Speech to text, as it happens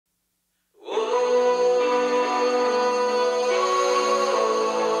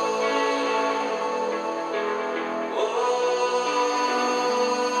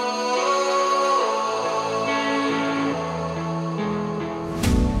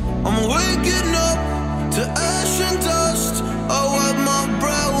I'm waking up to ash and dust. I wipe my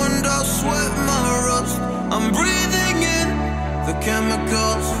brow and I sweat my rust. I'm breathing in the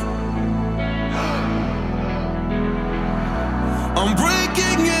chemicals. I'm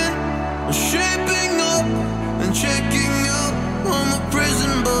breaking in, I'm shaping up and checking out on the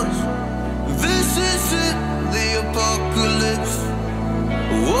prison bus. This is it, the apocalypse.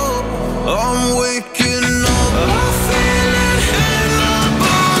 Whoa, I'm waking up. I feel it in my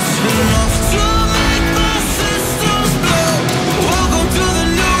bones, enough to make my systems blow. Welcome to the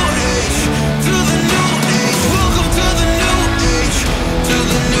new age, to the new age. Welcome to the new age, to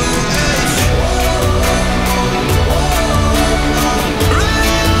the new age.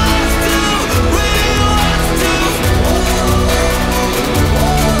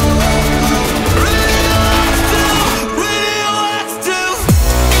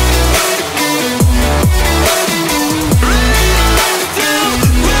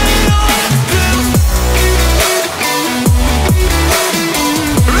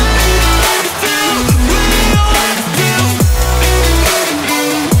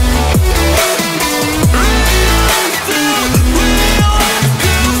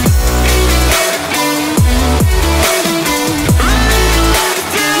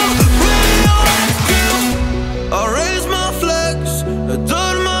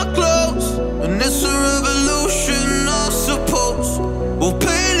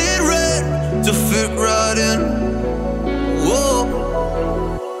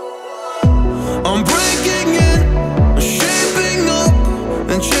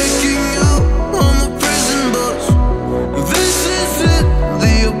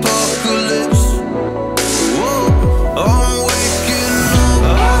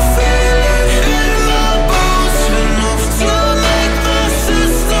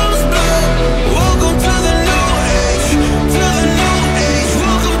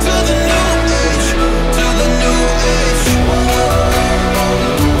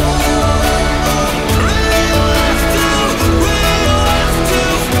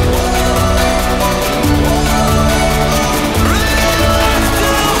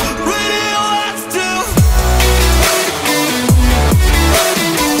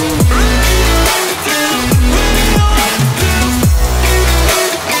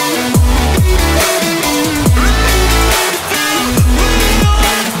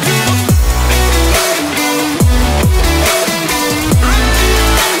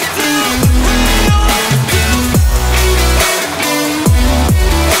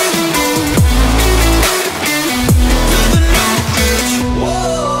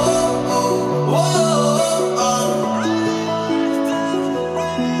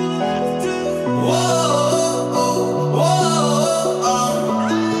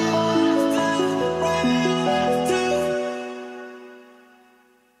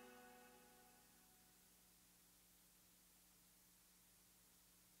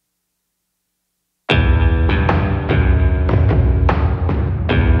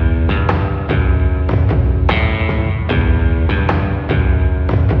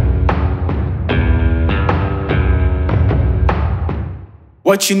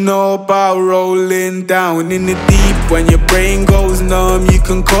 What you know about rolling down in the deep? When your brain goes numb, you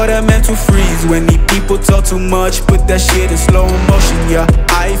can call that mental freeze. When the people talk too much, put that shit in slow motion. Yeah,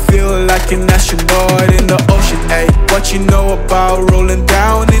 I feel like an astronaut in the ocean. Ay, what you know about rolling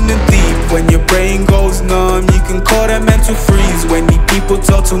down in the deep? When your brain goes numb, you can call that mental freeze. When the people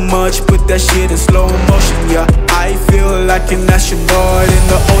talk too much, put that shit in slow motion. Yeah, I feel like an astronaut in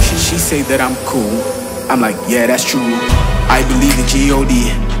the ocean. She say that I'm cool, I'm like, yeah, that's true. I believe in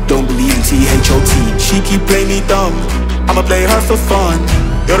G-O-D, don't believe in T-H-O-T. She keep playing me dumb, I'ma play her for fun.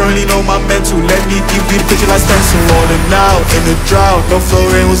 You don't really know my mental, let me give you the picture like stencil. Rolling out in the drought, no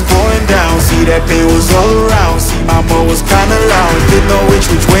flooring was pouring down. See that pain was all around, see my mom was kinda loud. Didn't know which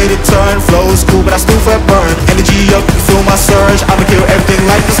way to turn, flow was cool but I still felt burn. Energy up, you feel my surge, I'ma kill everything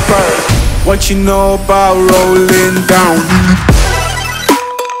like this bird. What you know about rolling down?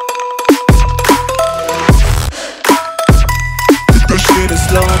 Shit is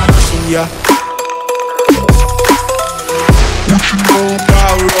slow motion, yeah. What you know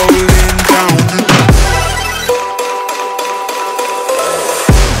about rolling down?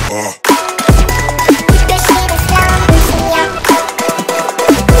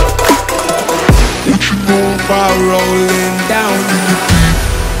 What you know about rolling down?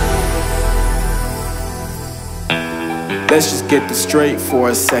 Let's just get this straight for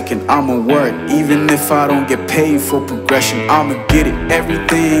a second. I'ma work, even if I don't get paid for progression. I'ma get it,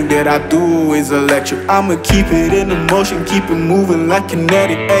 everything that I do is electric. I'ma keep it in motion, keep it moving like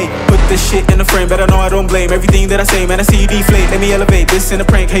kinetic. Ayy, put this shit in the frame, better know I don't blame everything that I say, man, I see you deflate. Let me elevate, this in a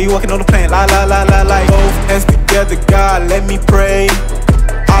prank, hey, you walking on the plane. La la la la la, both hands together, God, let me pray.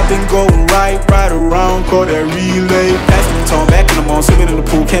 I've been going right around, call that relay. Passing the tone, back in the mall, swimming in the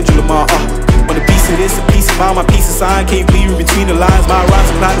pool, Kendrick Lamar, When a piece of this, a piece of mine, my piece of sign. Can't bleed you between the lines, my rhymes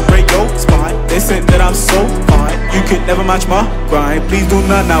are not to break your spine. They said that I'm so fine, you could never match my grind. Please do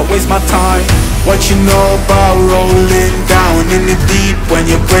not waste my time. What you know about rolling down in the deep? When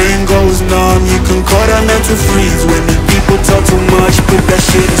your brain goes numb, you can call that mental freeze. When the people talk too much, put that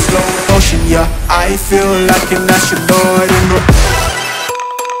shit in slow motion. Yeah, I feel like an astronaut in the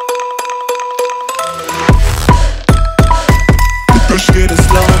that shit in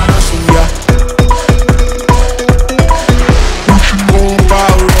slow motion, yeah. What you know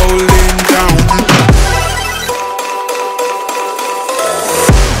about rolling down?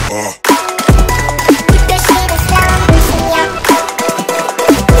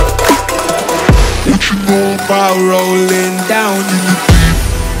 What you know about rolling down in the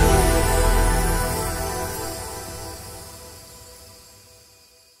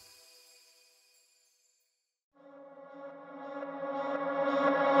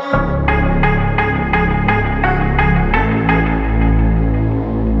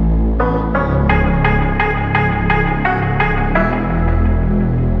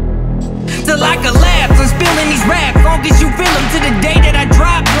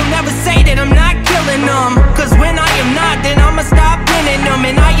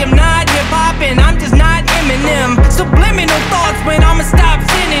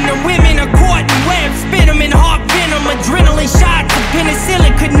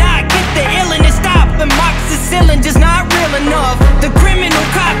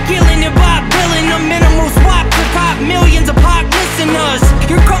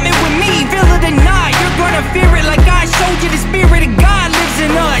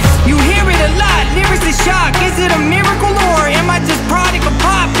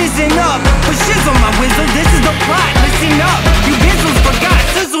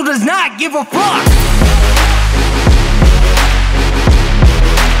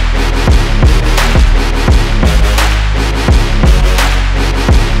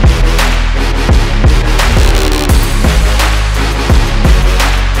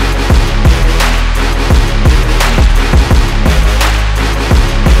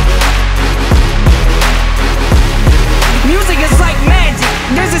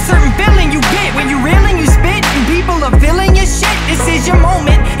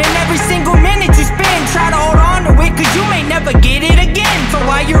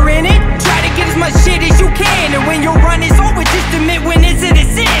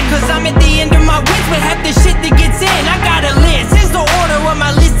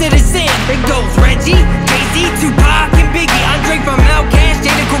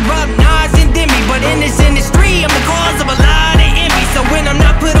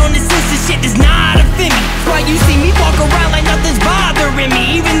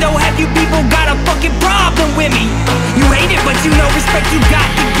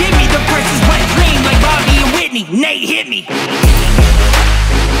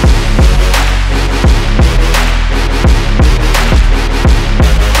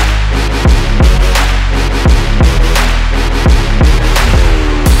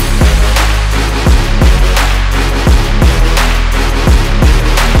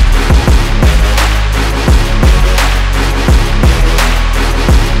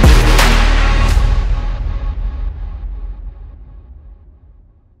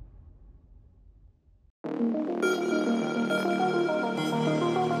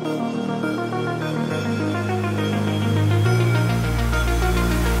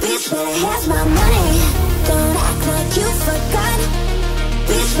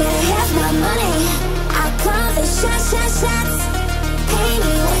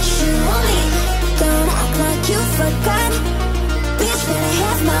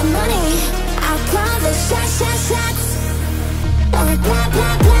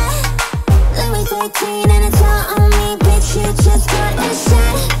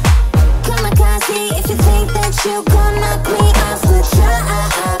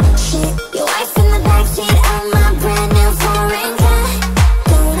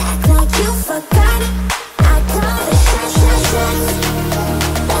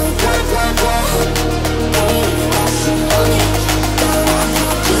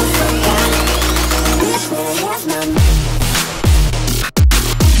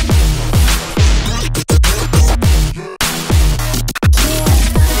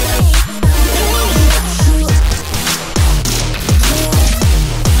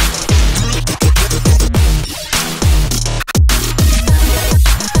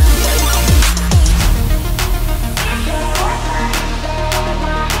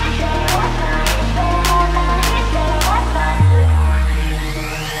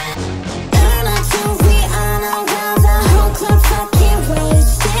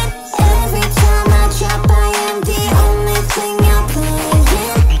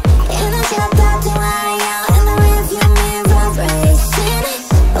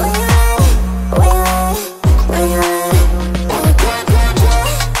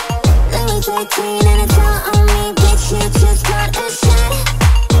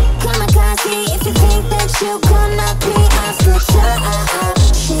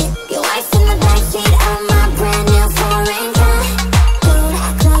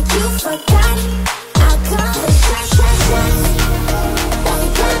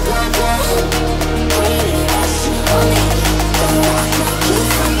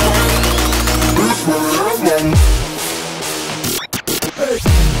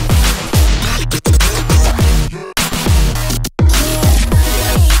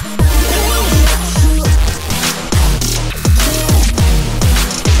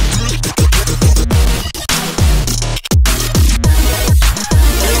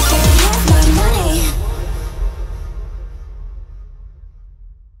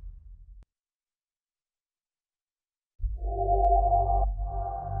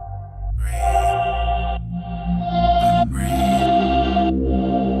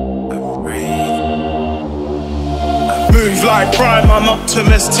High prime, I'm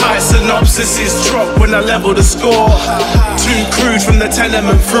Optimus, tight synopsises drop when I level the score. Too crude from the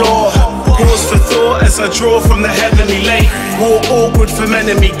tenement floor. Pause for thought as I draw from the heavenly lake. Walk awkward from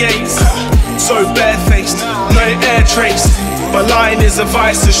enemy gates. So barefaced, no air trace. My line is a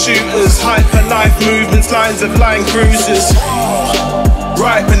vice of shooters. Hyper life movements, lines of line cruisers.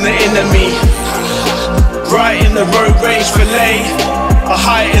 Right in the enemy. Right in the road rage fillet. A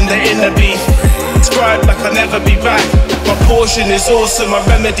height in the N.E.B. Scribed like I'll never be back. My portion is awesome, my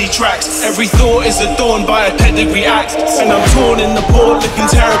remedy tracks. Every thought is adorned by a pedigree act. And I'm torn in the port looking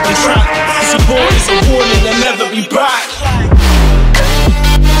terribly trapped. The support is a warning, I'll never be back.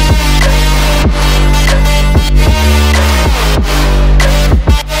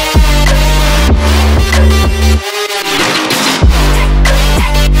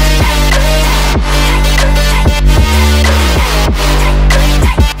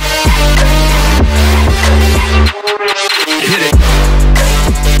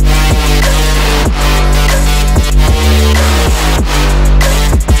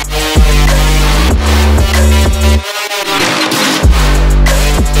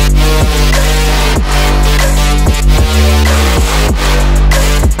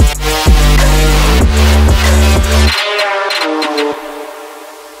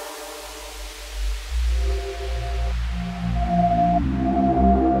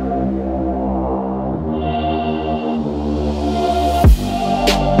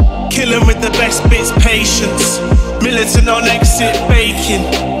 Killing with the best bits, patience. Militant on exit, baking.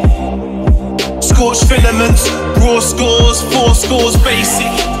 Scorched filaments, raw scores, 4 scores basic.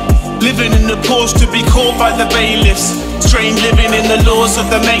 Living in the Porsche to be caught by the bailiffs. Strange living in the laws of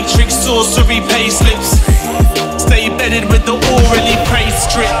the matrix, sorcery payslips. Stay bedded with the orally praised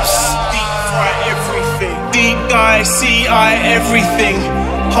strips. Deep fry everything. Deep guy, CI everything.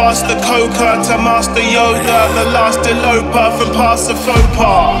 Past the coca to Master Yoda, the last eloper from past the faux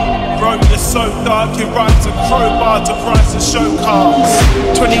pas. Road is so dark, it rides a crowbar to price and show cars.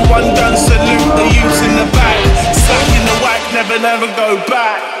 21 gun salute, the youths in the back. Stuck in the whack, never go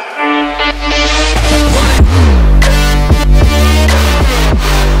back.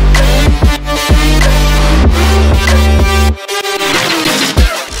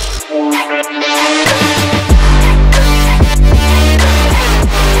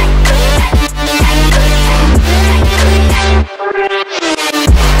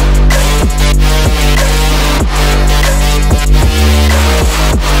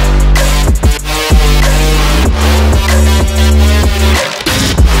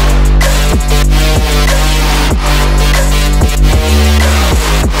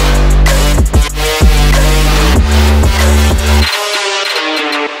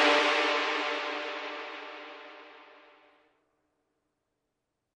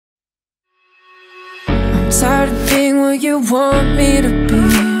 Tired of being what you want me to be.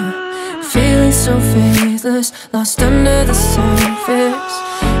 Feeling so faithless, lost under the surface.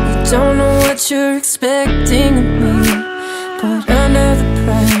 You don't know what you're expecting of me, but under the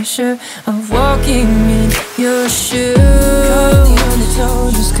pressure of walking in your shoes, caught in the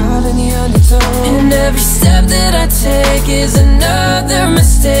undertow, just caught in the undertow. And every step that I take is another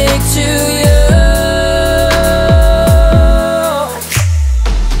mistake to you.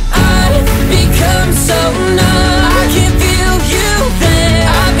 So numb, I can feel you there.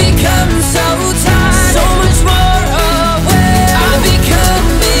 I become so tired, so much more aware. I'm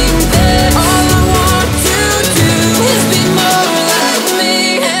becoming there. All I want to do is be more like me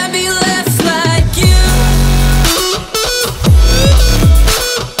and be less like you.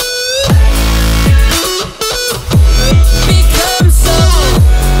 Become so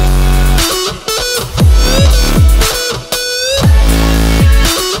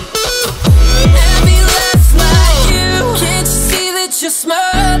you're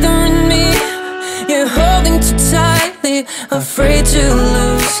smothering me, you're holding too tightly, afraid to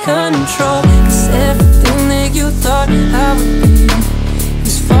lose control. 'Cause everything that you thought I would be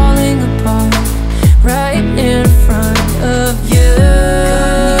is falling apart right in front of you.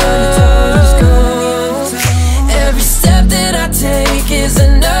 Every step that I take is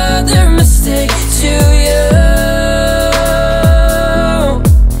another mistake to you.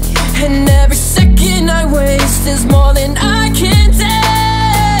 And every second I waste is more than I can take.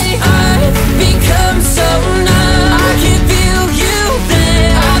 Become so numb, I can feel you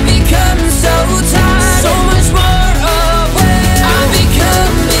there. I become so tired, so much more aware.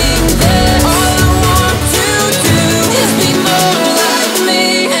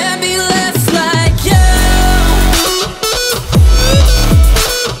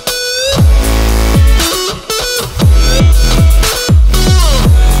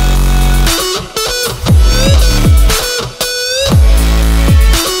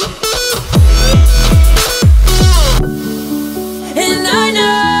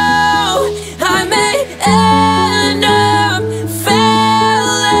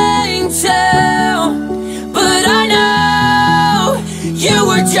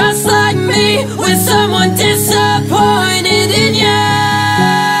 just like me, with someone disappointed in you.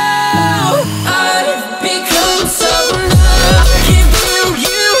 I've become so numb, I can't feel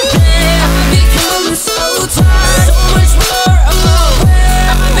you there. I've become so tired, so much more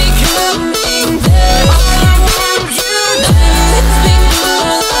aware. I'm becoming there. All I want you there is be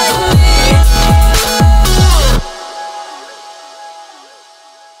more like me.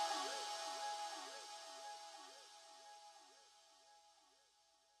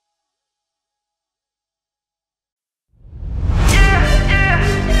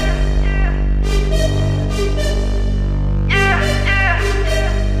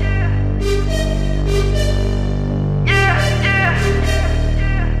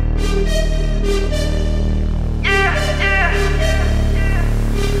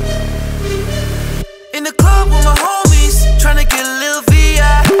 In the club with my homies, tryna get a little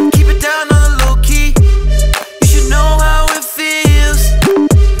VI. Keep it down on the low key. You should know how it feels.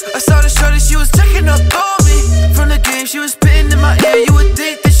 I saw the shorty, she was checking up on me. From the game, she was spitting in my ear. You would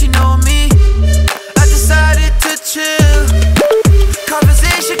think that she know me. I decided to chill.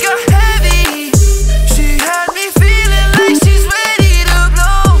 Conversation got heavy. She had me feeling like she's ready to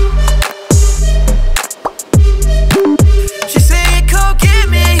blow. She saying, come get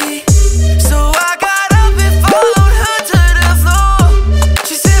me. So I got up and followed her to the floor.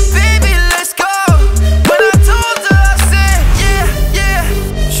 She said, baby, let's go. When I told her, I said, yeah, yeah.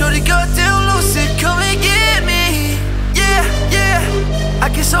 Shorty got down low, said, come and get me. Yeah, yeah. I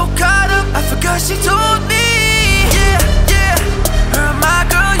get so caught up, I forgot she told me. Yeah, yeah. Her and my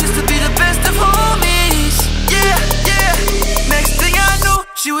girl used to be the best of homies. Yeah, yeah. Next thing I knew,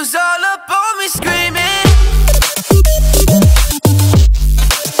 she was all up on me screaming.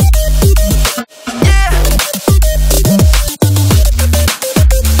 Yeah.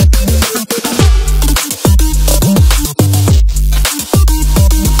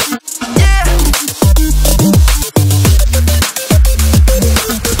 Yeah.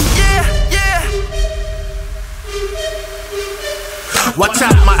 Yeah, yeah. Watch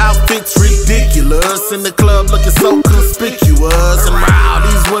out, my outfit's ridiculous. In the club looking so conspicuous. And wow,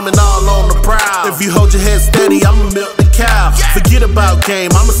 these women all on the prowl. If you hold your head steady, I'ma milk the cow. Forget about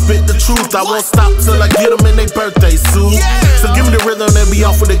game, I'ma spit the truth. I won't stop till I get them in their birthday suit. So give me the rhythm and be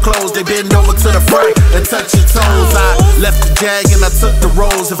off with their clothes. They bend over to the front and touch your toes. I left the jag and I took the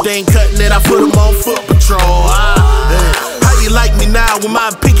rolls. If they ain't cutting it, I put them on foot patrol. How you like me now when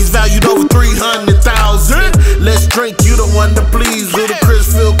my pinky's valued over 300,000? Let's drink, you the one to please.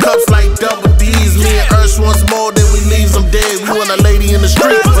 Ludacris fill cups like double D's. Me and Ursh once more, then we leave them dead. We want a lady in the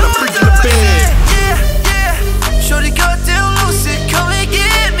street with a freak in the bed. Yeah, yeah. Shorty got down low, said, come and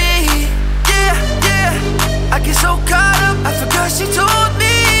get me. Yeah, yeah. I get so caught up, I forgot she told me.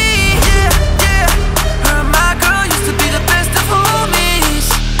 Yeah, yeah. Her and my girl used to be the best of homies.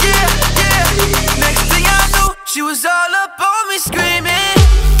 Yeah, yeah. Next thing I knew, she was all up on me screaming.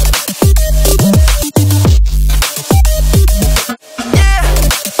 Yeah.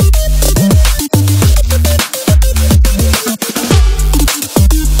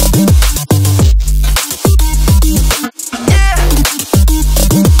 Yeah.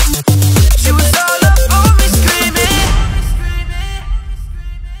 She was all up on me screaming.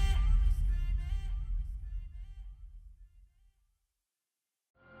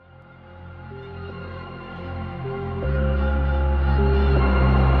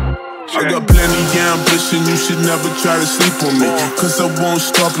 I got plenty ambition, you should never try to sleep on me. Cause I won't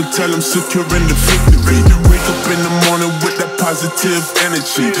stop until I'm securing the victory. Wake up in the morning with that positive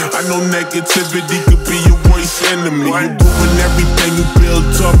energy. I know negativity could be your worst enemy. You ruin everything you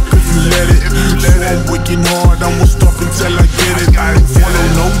built up if you let it. I'm working hard, I won't stop until I get it. I don't follow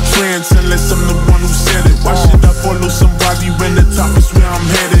no trends unless I'm the one who said it. Why should I follow somebody when the top is where I'm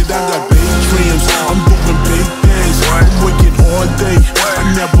headed? I got big dreams, I'm doing big things. I'm working all day, I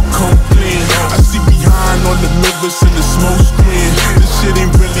never complain. I see behind all the mirrors and the smoke screen. This shit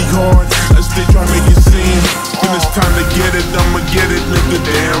ain't really hard, as they try to make it seem. When it's time to get it, I'ma get it, nigga,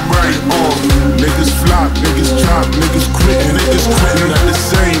 damn right. Niggas flop, niggas chop, niggas quit, niggas quitting not the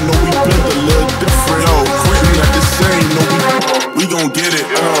same. No, we build a little different. Yo, quitting not the same. No, we gon' get it.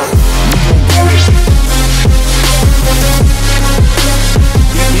 We gon' get it.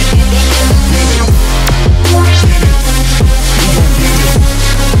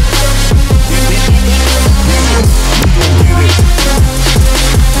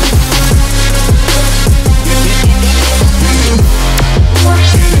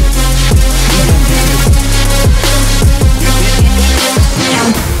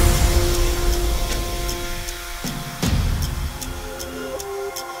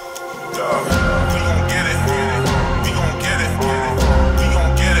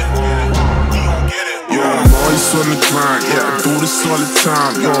 on the grind, yeah, I do this all the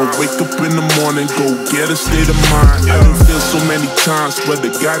time. Yo, wake up in the morning, go get a state of mind. I done feel so many times, but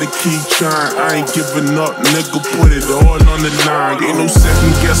I gotta keep trying. I ain't giving up, nigga, put it all on the line. Ain't no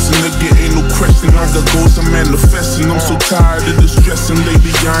second guessing, nigga, ain't no question. I got goals, I'm manifesting. I'm so tired of the stressing,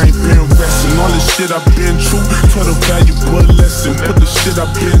 lately I ain't been resting. All this shit I've been through, taught a valuable lesson. Put the shit I've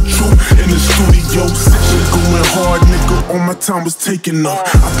been through in the studio session. Going hard, nigga, all my time was taking up.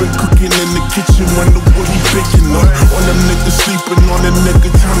 I've been cooking in the kitchen when the wood he baking up. All them niggas sleeping on the nigga,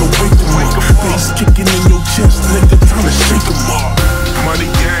 time to wake them up. Bass kicking in your chest, nigga, time to shake them up.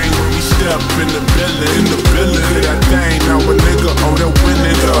 Money gang, we step in the building, hit that thing, now a nigga, oh, they're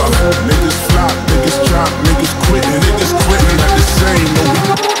winning up. Niggas flop, niggas drop, niggas quitting at the same, no,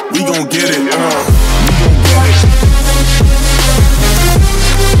 we gon' get it, we gon' get it.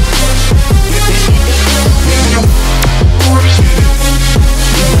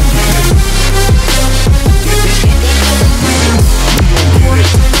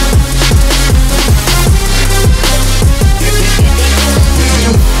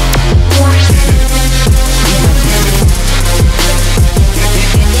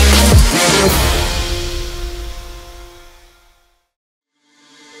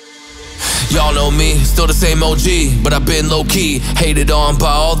 Y'all know me, still the same OG, but I've been low-key. Hated on by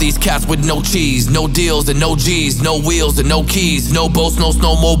all these cats with no cheese. No deals and no G's, no wheels and no keys. No boats, no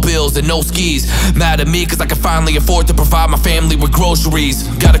snowmobiles and no skis. Mad at me cause I can finally afford to provide my family with groceries.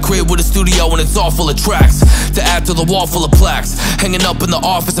 Got a crib with a studio and it's all full of tracks to add to the wall full of plaques. Hanging up in the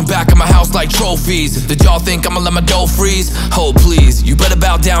office and back of my house like trophies. Did y'all think I'ma let my dough freeze? Oh please, you better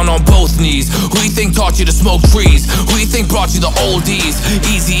bow down on both knees. Who you think taught you to smoke trees? Who you think brought you the oldies?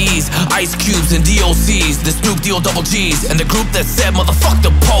 Easy-E's, Ice Cubes and DOCs, the Snoop Deal double G's, and the group that said motherfuck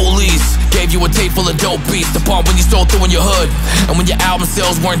the police. Gave you a tape full of dope beats to pump when you stole through in your hood, and when your album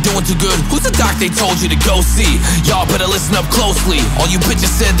sales weren't doing too good. Who's the doc they told you to go see? Y'all better listen up closely. All you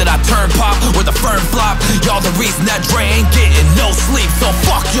bitches said that I turned pop with a firm flop. Y'all the reason that Dre ain't getting no sleep. So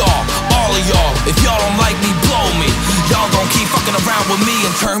fuck y'all, all of y'all. If y'all don't like me, blow me. Y'all gon' keep fucking around with me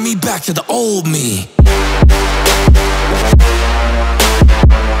and turn me back to the old me.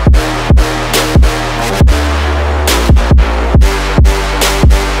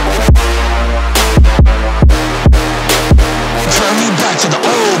 Turn me back to the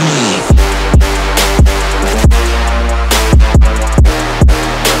old me.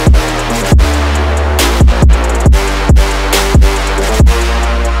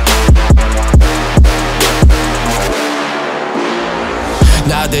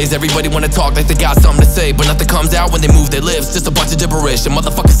 Nowadays everybody wanna talk like they got something to say, but nothing comes out when they move their lips. Just a bunch of gibberish, and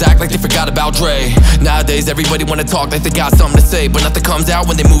motherfuckers act like they forgot about Dre. Nowadays everybody wanna talk like they got something to say, but nothing comes out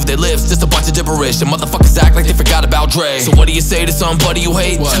when they move their lips. Just a bunch of gibberish, and motherfuckers act like they forgot about Dre. So what do you say to somebody you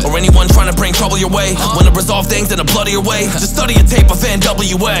hate? What? Or anyone trying to bring trouble your way? Wanna resolve things in a bloodier way? Just study a tape of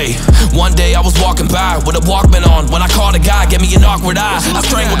NWA. One day I was walking by with a Walkman on when I caught a guy, gave me an awkward eye. I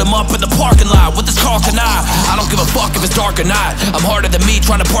strangled him up in the parking lot with this Carlton eye. I don't give a fuck if it's dark or not. I'm harder than me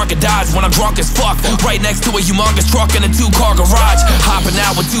trying to park a Dodge when I'm drunk as fuck, right next to a humongous truck in a 2-car garage. Hopping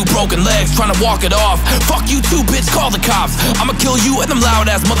out with 2 broken legs, trying to walk it off. Fuck you too, bitch, call the cops. I'ma kill you and them loud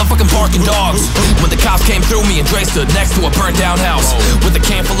ass motherfucking barking dogs. When the cops came through, me and Dre stood next to a burnt down house with a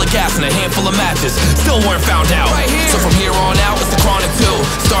can full of gas and a handful of matches. Still weren't found out. So from here on out, it's the Chronic 2.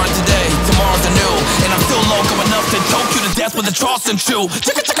 Starting today, tomorrow's a new, and I'm still loco enough to choke you to death with a Charleston chew.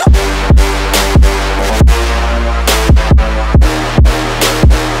 Chicka chicka.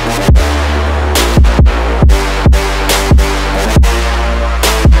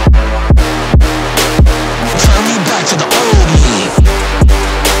 Turn me back to the old me.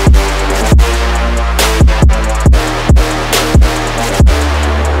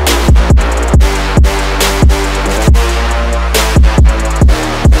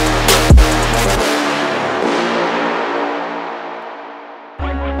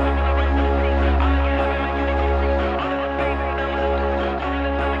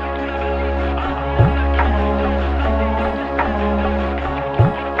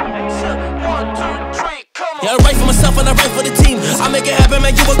 Yeah, I write for myself and I write for the team. I make it happen,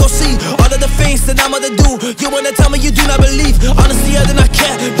 man, you will go see all of the things that I'm gonna do. You wanna tell me you do not believe? Honestly, I do not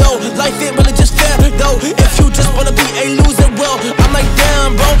care, though. Life ain't really just fair, though. If you just wanna be a loser, well, I'm like,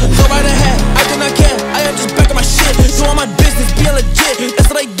 damn, bro, go right ahead. I do not care, I am just back on my shit. Doing my business, being legit.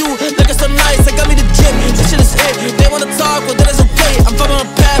 That's what I do, looking so nice, I got me the gym. This shit is it, they wanna talk, well, that is okay. I'm following my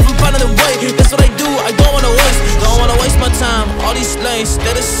path, I'm finding a way. That's what I do, I don't wanna waste my time. All these lanes,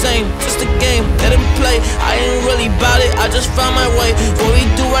 they're the same, just a game, let them play. I ain't really bout it, I just found my way. What we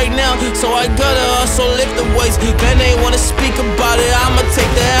do right now, so I gotta also lift the weights. Man, they wanna speak about it, I'ma take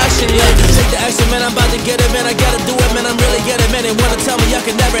the action, yeah. Take the action, man, I'm about to get it, man, I gotta They wanna tell me I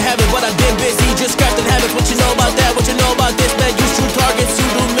can never have it, but I've been busy just crafting habits. What you know about that? What you know about this? Man, you shoot targets, you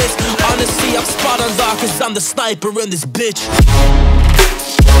do miss. Honestly, I'm spot on dog, cause I'm the sniper in this bitch.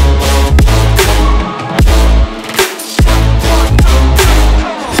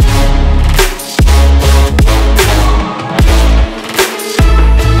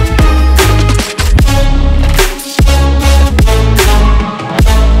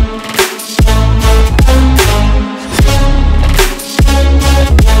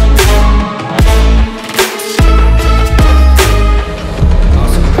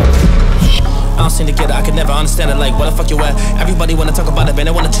 I could never understand it, like, where the fuck you at? Everybody wanna talk about it, man,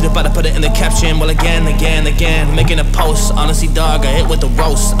 they wanna cheat about it, put it in the caption. Well, again, making a post. Honestly, dog, I hit with the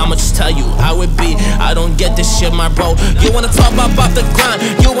roast. I'ma just tell you how it be. I don't get this shit, my bro. You wanna talk about the grind,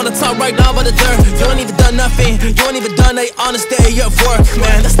 you wanna talk right now about the dirt. You ain't even done nothing, you ain't even done a honest day of work.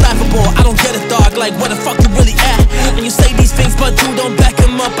 Man, that's laughable, I don't get it, dog. Like, where the fuck you really at? And you say these things, but you don't back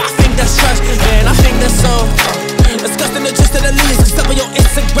them up. I think that's trash, man, I think that's so disgusting, it's just at the least. Except for your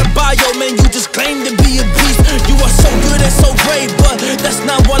Instagram bio, man, you just claim to be a beast. You are so good and so great, but that's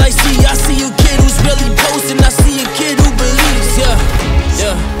not what I see. I see a kid who's really posting, I see a kid who believes,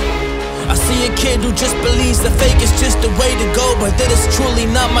 yeah. I see a kid who just believes the fake is just the way to go, but that is truly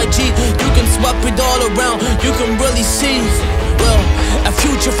not my G. You can swap it all around, you can really see, well, a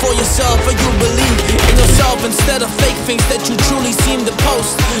future for yourself, or you believe in yourself instead of fake things that you truly seem to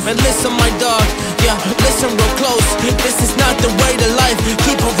post. And listen, my dog, yeah, listen real close. This is not the way to life.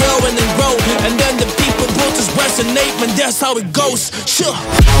 Keep it real and then grow, and then the people will just resonate, man, that's how it goes. Sure.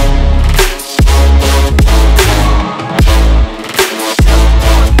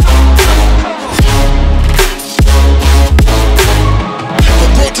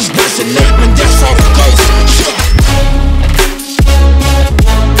 Just resonate, man, that's how it goes. Sure.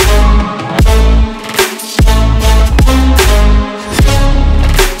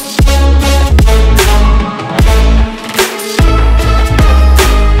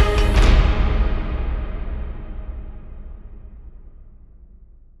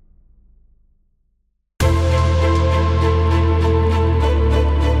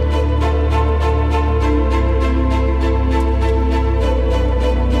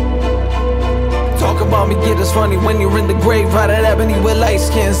 Funny when you're in the grave, right at ebony with light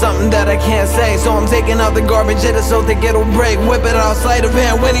skin, something that I can't say. So I'm taking out the garbage, it is so thick it'll break. Whip it outside of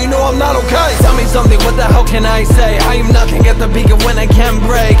van when you know I'm not okay. Tell me something, what the hell can I say? I am nothing at the peak of when I can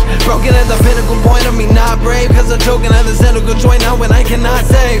break. Broken at the pinnacle point of me not brave, cause I'm choking at the cynical joint now when I cannot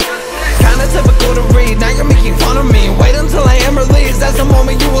save. Kinda typical to read, now you're making fun of me. Wait until I am released, that's the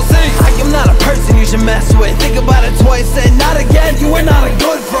moment you will see. I am not a person you should mess with. Think about it twice and not again, you are not a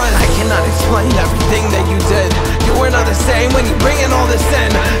good friend. I cannot explain everything that you did. You are not the same when you bring in all this in.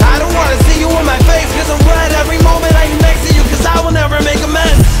 I don't wanna see you in my face, cause I'm red every moment I am next to you, cause I will never make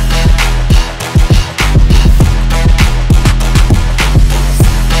amends.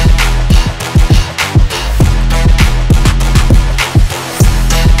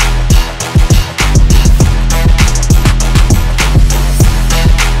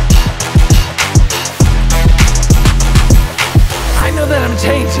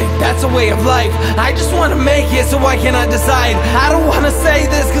 That's a way of life. I just wanna make it, so why can't I decide? I don't wanna say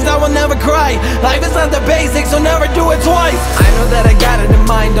this, cause I will never cry. Life is not the basics, so never do it twice. I know that I got it in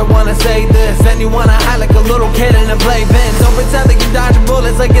mind, I wanna say this. And you wanna hide like a little kid in a playpen. Don't pretend like you're dodging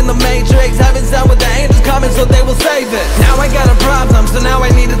bullets like in the Matrix. Heaven sent with the angels coming, so they will save it. Now I got a problem, so now I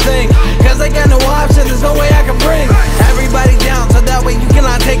need to think. Cause I got no option, there's no way I can bring everybody down, so that way you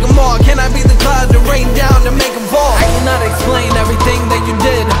cannot take them all. Can I be the clouds that rain down to make them fall? I cannot explain everything that you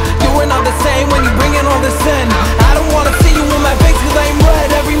did. You are not the same when you bring in all this sin. I don't wanna see you in my face, cause I am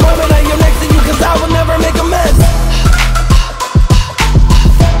red every moment I am next to you, cause I will never make amends.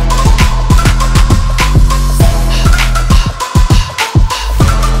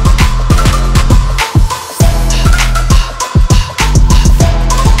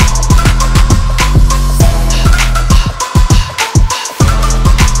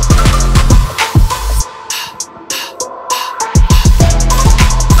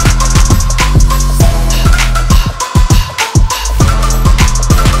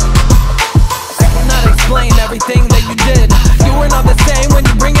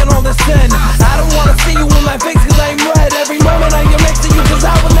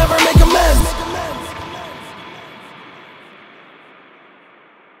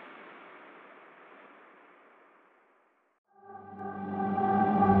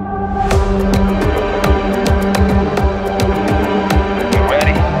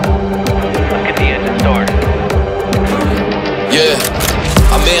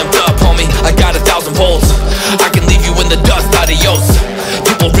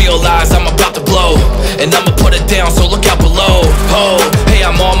 and I'ma put it down, so look out below. Oh, hey,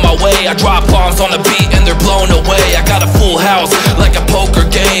 I'm on my way. I drop bombs on the beat and they're blown away. I got a full house like a poker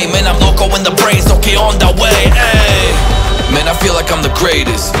game, and I'm loco in the brains, okay, on the way. Hey, man, I feel like I'm the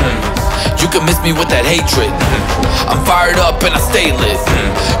greatest. You can miss me with that hatred. I'm fired up and I stay lit.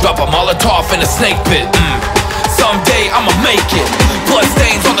 Drop a Molotov in a snake pit. Someday I'ma make it. Blood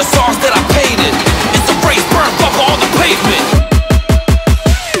stains on the songs that I painted. It's a race, burn bubble on the pavement.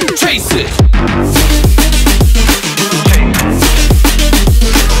 Chase it.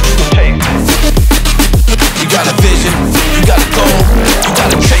 You got a vision, you got a goal, you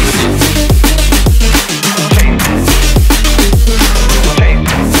gotta chase it.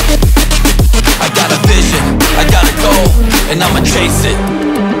 I got a vision, I got a goal, and I'ma chase it.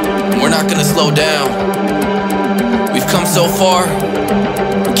 We're not gonna slow down. We've come so far,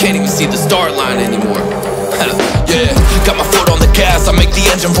 we can't even see the start line anymore. Yeah, got my foot on the gas, I make the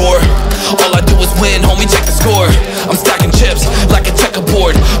engine roar. All I do is win, homie, check the score. I'm stacking chips like a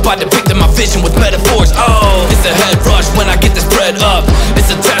checkerboard, by depicting my vision with metaphors. Oh, it's a head rush when I get this bread up.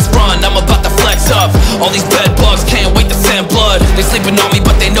 It's a test run, I'm about to flex up. All these bed bugs can't wait to send blood. They sleeping on me,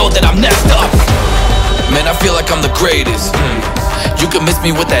 but they know that I'm next up. Man, I feel like I'm the greatest. You can miss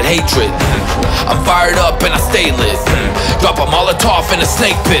me with that hatred. I'm fired up and I stay lit. Drop a Molotov in a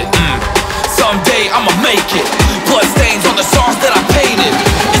snake pit. Someday I'ma make it. Blood stains on the songs that I painted.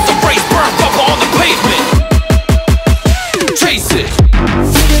 It's a race, burn bubble on the pavement. Chase it.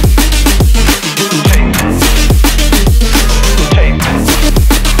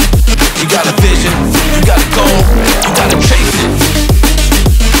 You got a vision, you got a goal, you gotta chase it.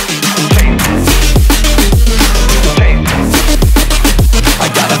 I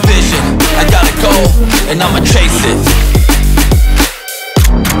got a vision, I got a goal, and I'ma chase it.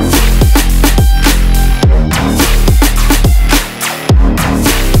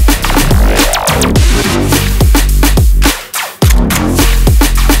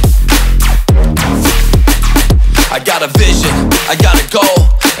 I got a vision, I got a goal,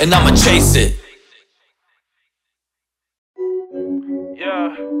 and I'ma chase it.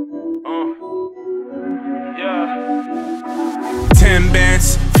 Yeah, 10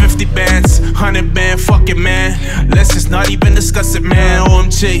 bands, 50 bands, 100 band, fuck it, man. Let's just not even discuss it, man.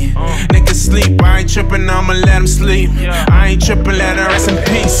 OMG, niggas sleep, I ain't trippin', I'ma let them sleep. I ain't trippin', let her rest in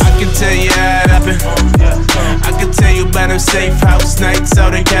peace. I can tell you how it happened. I can tell you about them safe house nights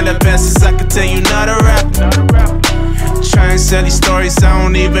out in Calabasas. I can tell you not a rap. Try and sell these stories, I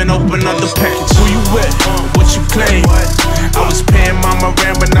don't even open up the package. Who you with? What you claim? I was paying mama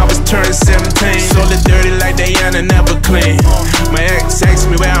rent when I was turning 17. Sold it dirty like Diana, never clean. My ex asked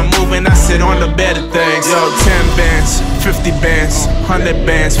me where I'm moving, I said on the better things. Yo, 10 bands, 50 bands, 100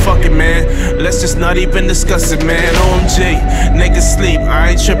 bands, fuck it, man. Let's just not even discuss it, man. OMG, niggas sleep,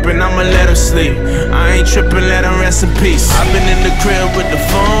 I ain't trippin', I'ma let them sleep. I ain't trippin', let them rest in peace. I've been in the crib with the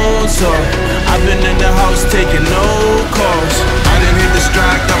phones off. I've been in the house taking no calls. I done hit the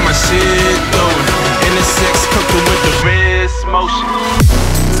strike, got my shit going. In the 6, cooking with the wrist motion.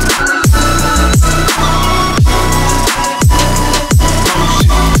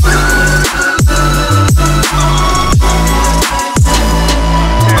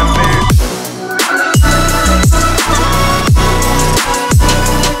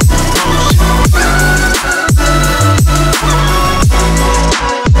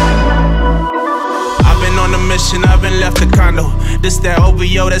 I've been left the condo. This that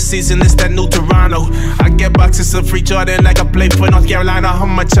OVO, that season, this that new Toronto. I get boxes of free Jordan like I play for North Carolina. How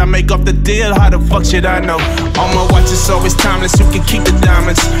much I make off the deal, how the fuck should I know? All my watches always timeless, you can keep the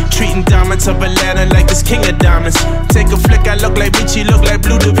diamonds. Treating diamonds of Atlanta like it's king of diamonds. Take a flick, I look like Richie, look like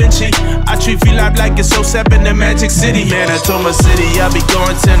Blue Da Vinci. I treat V-Live like it's 07 in Magic City. Man, I told my city I'll be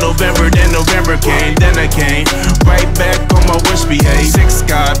going till November. Then November came, then I came right back on my worst behave. 6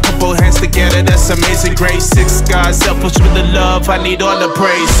 guys, couple hands together, that's amazing grace. 6 guys, help us with the love, I need all the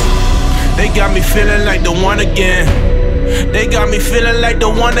praise. They got me feeling like the one again. They got me feeling like the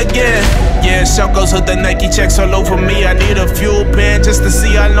one again. Yeah, shout goes with the Nike checks all over me. I need a fuel band just to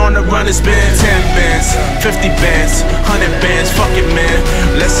see how long the run has been. 10 bands, 50 bands, 100 bands, fuck it, man.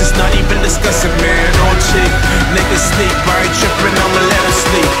 Let's just not even discuss it, man. On cheap, niggas sleep, I ain't trippin', I'ma let them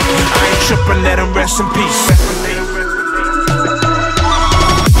sleep. I ain't trippin', let them rest in peace.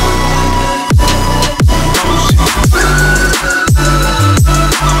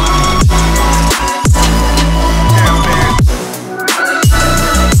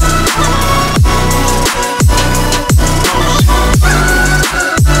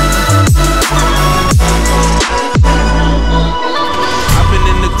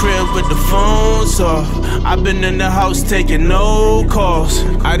 crib with the phones off. I've been in the house taking no calls.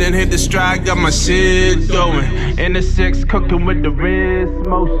 I done hit the stride, got my shit going. In the 6, cooking with the wrist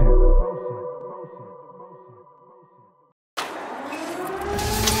motion.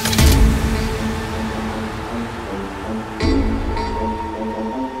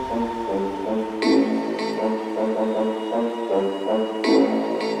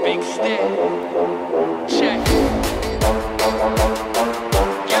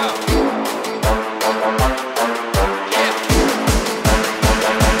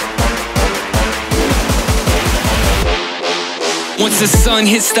 Once the sun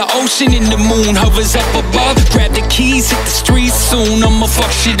hits the ocean and the moon hovers up above, grab the keys, hit the streets soon, I'ma fuck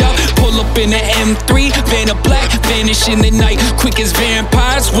shit up. Pull up in an M3, van of black, vanish in the night, quick as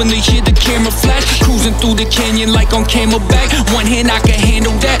vampires when they hear the camera flash. Cruising through the canyon like on Camelback, one hand I can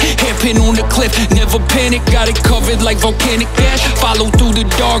handle that, hairpin on the cliff, never panic, got it covered like volcanic ash. Follow through the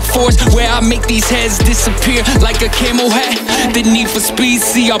dark forest where I make these heads disappear like a camel hat. The need for speed,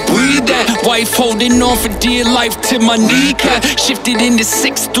 see I breathe that, wife holding on for dear life to my kneecap. Shifted into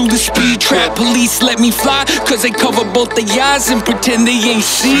 6 through the speed trap. Police let me fly, cause they cover both the eyes and pretend they ain't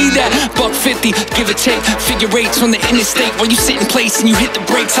see that. $150, give or take, figure eights on the interstate. While you sit in place and you hit the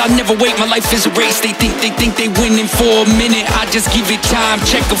brakes, I never wait, my life is a race. They think they winning for a minute, I just give it time.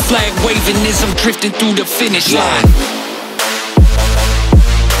 Check a flag waving as I'm drifting through the finish line.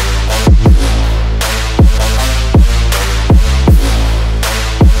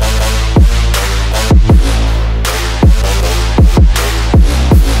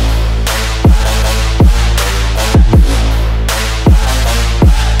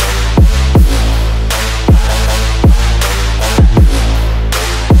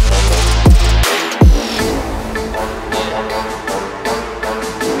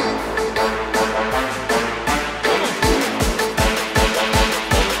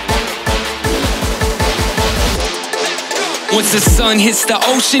 Once the sun hits the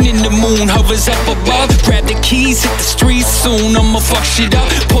ocean and the moon hovers up above, grab the keys, hit the streets soon, I'ma fuck shit up.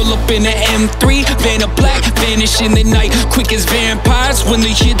 Pull up in an M3, van of black, vanish in the night, quick as vampires when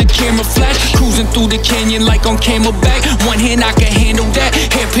they hear the camera flash. Cruising through the canyon like on Camelback, one hand I can handle that,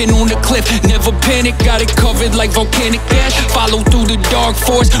 hairpin on the cliff, never panic, got it covered like volcanic ash. Follow through the dark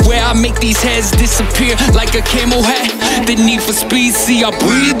forest where I make these heads disappear like a camel hat. The need for speed, see I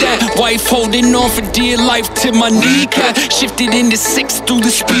breathe that, wife holding on for dear life to my kneecap. Shifted into 6 through the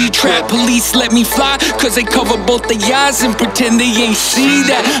speed trap. Police let me fly, cause they cover both the eyes and pretend they ain't see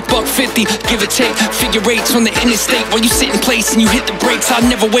that. $150, give or take, figure eights on the interstate. While you sit in place and you hit the brakes, I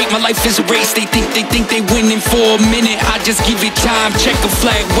never wait, my life is a race. They think they winning for a minute, I just give it time. Check a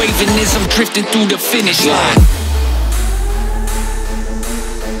flag waving as I'm drifting through the finish line.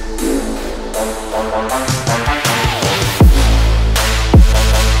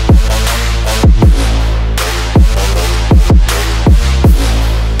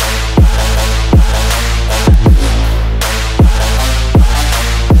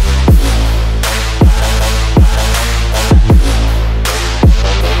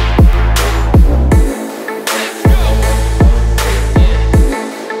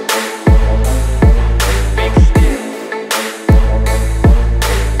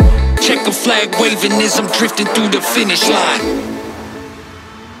 Flag waving as I'm drifting through the finish line.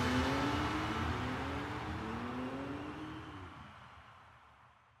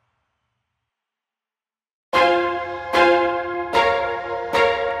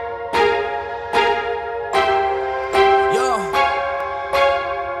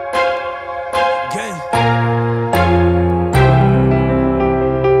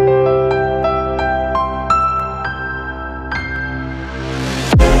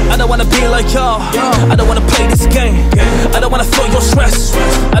 I don't wanna play this game. I don't wanna feel your stress.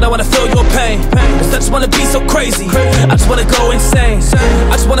 I don't wanna feel your pain. Cause I just wanna be so crazy. I just wanna go insane.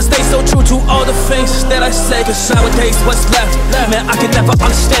 I just wanna stay so true to all the things that I say. Cause nowadays what's left, man, I can never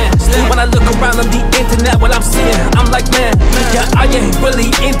understand. When I look around on the internet, what I'm seeing, I'm like, man, yeah, I ain't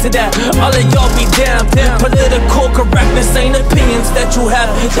really into that. All of y'all be damned. Political correctness ain't opinions that you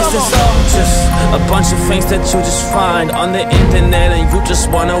have. This is all just a bunch of things that you just find on the internet, and you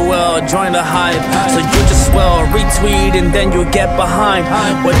just wanna, well, join the hype. So you just, well, retweet and then you get behind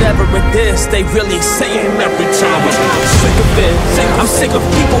whatever it is they really saying every time. I'm sick of it. I'm sick of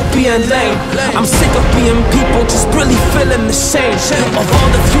people being lame. I'm sick of being people just really feeling the shame of all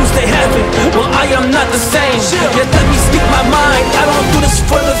the views they having. Well, I am not the same. Yet let me speak my mind. I don't do this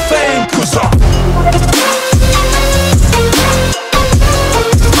for the fame. Cause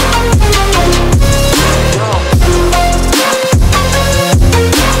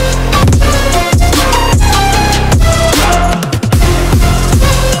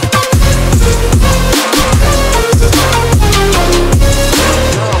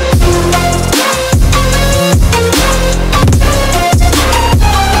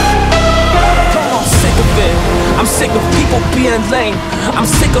I'm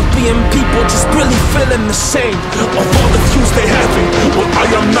sick of being people just really feeling the same. Of all the views they having, well I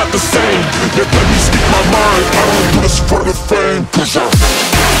am not the same. Yet let me speak my mind, I don't do this for the fame. Cause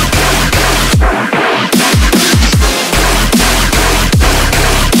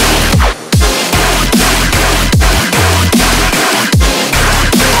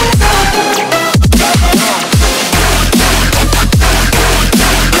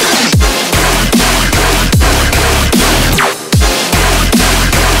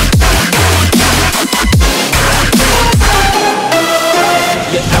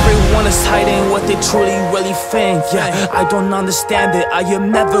hiding what they truly really think. Yeah, I don't understand it. I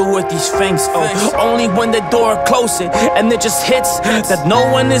am never with these things. Oh, only when the door closes and it just hits that no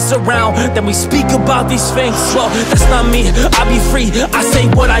one is around, then we speak about these things. Well, that's not me. I be free. I say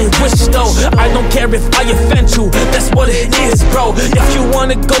what I wish though. I don't care if I offend you. That's what it is, bro. If you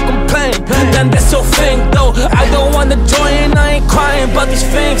wanna go complain, then that's your thing though. I don't wanna join. I ain't crying about these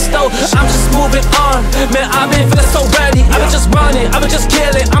things though. I'm just moving on. Man, I've been feeling so ready. I've been just running. I've been just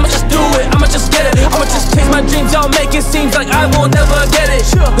killing. I'ma just do it. I'ma just get it. I'ma just chase my dreams. Y'all make it seem like I will never get it.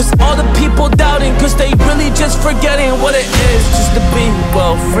 Cause all the people doubting, cause they really just forgetting what it is just to be,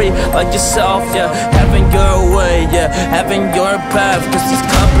 well, free like yourself, yeah. Having your way, yeah. Having your path. Cause these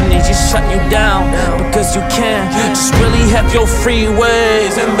companies just shut you down because you can't just really have your free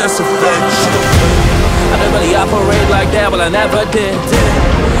ways. And that's a fact. I don't really operate like that, well I never did.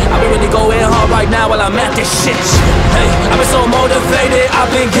 I've been really going hard right now while I'm at this shit. Hey, I've been so motivated, I've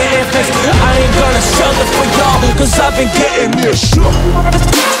been getting fixed. I ain't gonna struggle for y'all, cause I've been getting this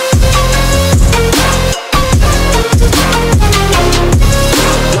shit.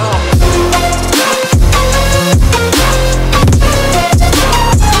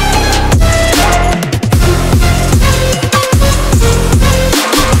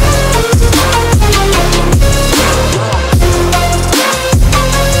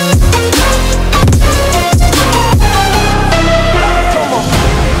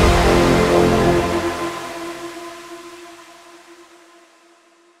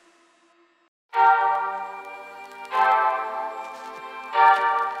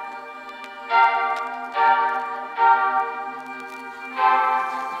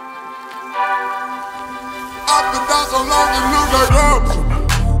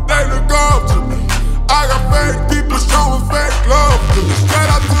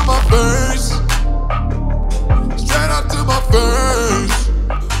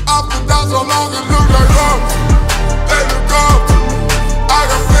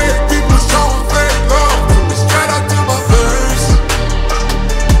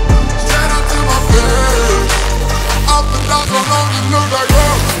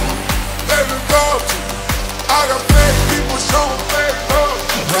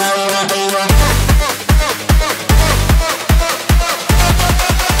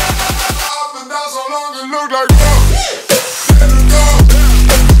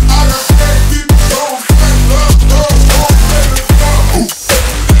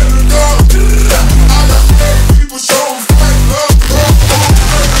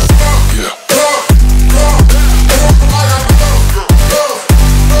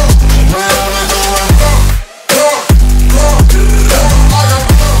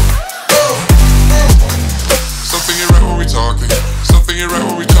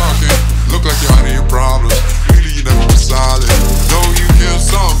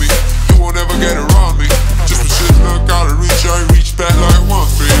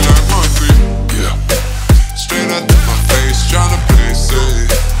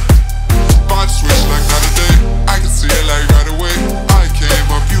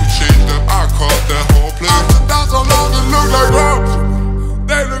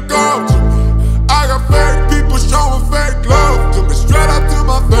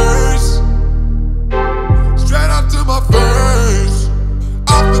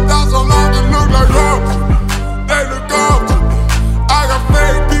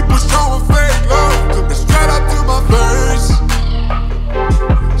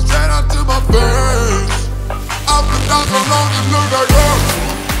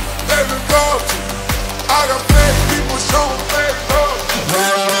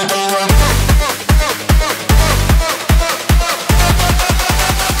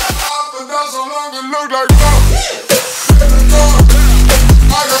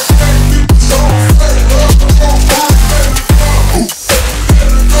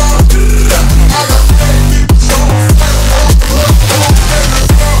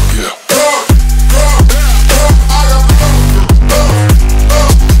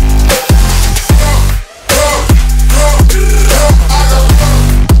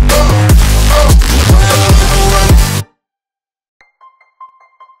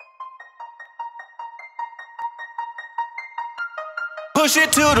 Push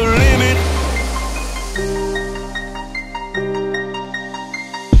it to the limit.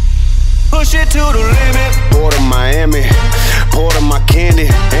 Push it to the limit. Port of Miami, port of my candy.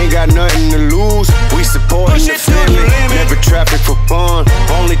 Ain't got nothing to lose. We supporting the family. Never traffic for fun,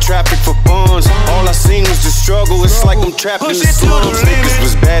 only traffic for funds. All I seen was the struggle. It's like I'm trapped in the slums. Niggas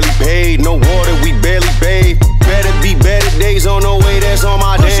was barely paid, no water, we barely bathe. Better be better days on the way. That's on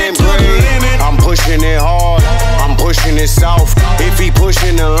my damn grave. I'm pushing it hard, I'm pushing it south. If he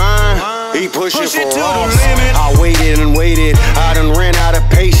pushing the line, he pushing for us. I waited and waited, I done ran out of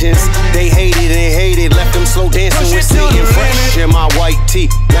patience. They hated and hated, left them slow dancing with Satan. Fresh in my white tee,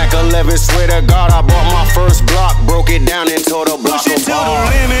 Mac 11, swear to God, I bought my first block. Broke it down and tore the block apart.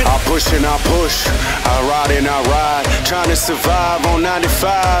 I push and I push, I ride and I ride. Trying to survive on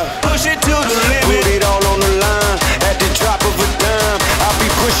 95. Push it to the limit. Put it all on the line, at the drop of a dime. I'll be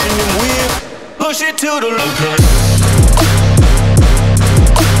pushing them with. Push it to the limit.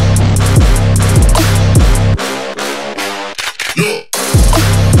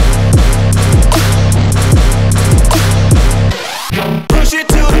 Push it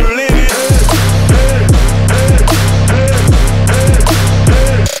to the limit.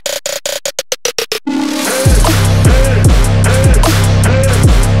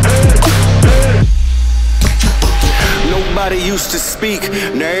 Nobody used to speak,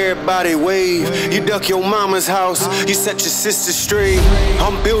 now everybody wave. You duck your mama's house, you set your sister straight.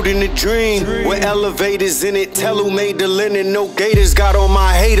 I'm building a dream with elevators in it. Tell who made the linen, no gators got on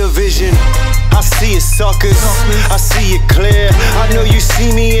my hater vision. I see it, suckers, I see it clear. I know you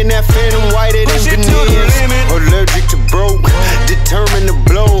see me in that phantom whiter than veneers. Allergic to broke, determined to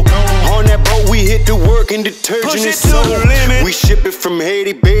blow. On that boat we hit the work and detergent is soap. We ship it from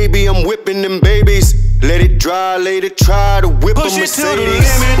Haiti, baby, I'm whipping them babies. Let it dry, later try to whip a Mercedes.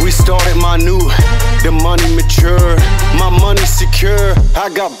 We started my new, the money mature. My money secure,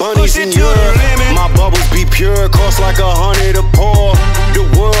 I got bunnies in Europe. My bubbles be pure, cost like 100 a pour. The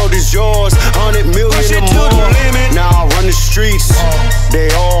world is yours, 100 million or more. Now I run the streets,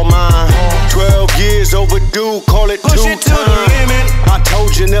 they all mine. 12 years overdue, call it 2 time. I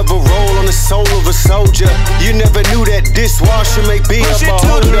told you never roll on the soul of a soldier. You never knew that dishwasher may be a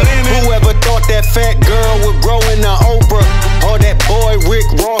beholder. Whoever thought that fat girl would grow into Oprah, or that boy Rick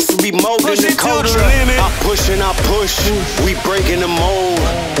Ross would be molding the culture. I push and I push, we breaking the mold.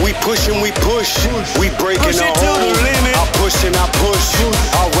 We push and we push, we breaking the hold. I push and I push,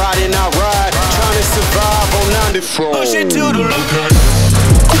 I ride and I ride, trying to survive on 94. Push it to the limit.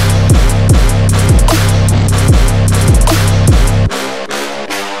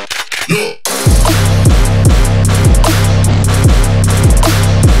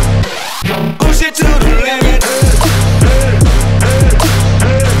 Push it to the limit.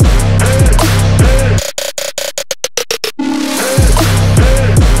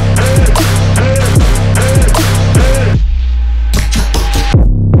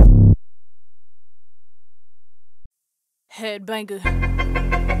 Headbanger.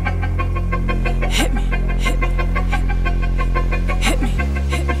 Hit me, hit me, hit me,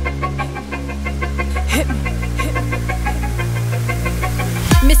 hit me, hit me, hit me.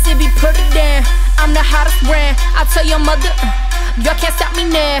 Mississippi, put it down. I'm the hottest brand. I tell your mother, y'all can't stop me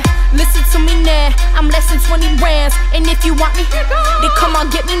now. Listen to me now. I'm less than 20 brands, and if you want me, then come on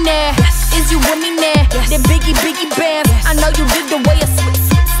get me now. Is you with me now? The biggie bands. I know you dig the way I switch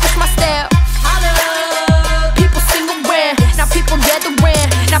my style. People sing around, now people gather around,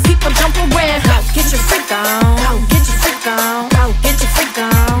 now people jump around. Get your freak on, get your freak on, get your freak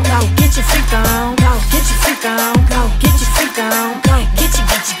on, get your freak on, get your freak on, get your freak on, get your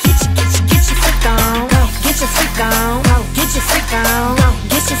freak on, get your freak on, get your freak on,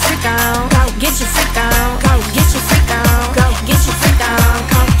 get your freak on, get your freak on, get your freak on, get your freak on,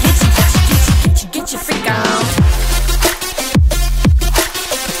 get your freak on.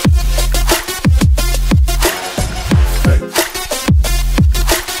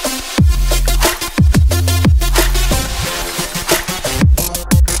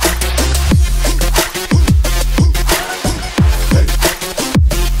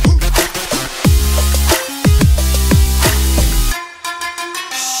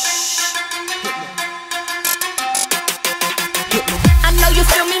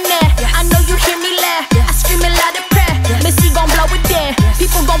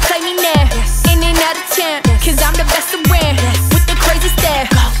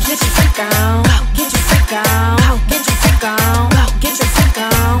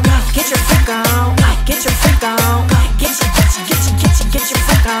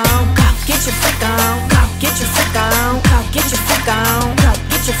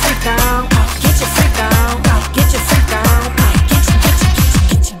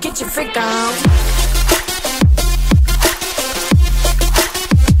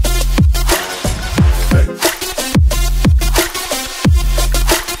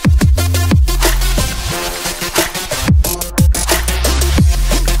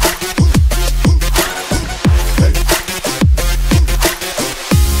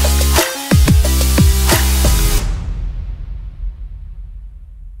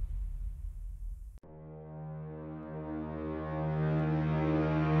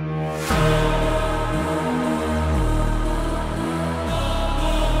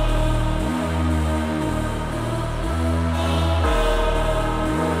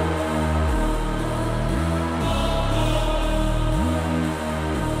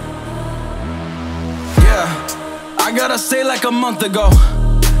 what I say like a month ago.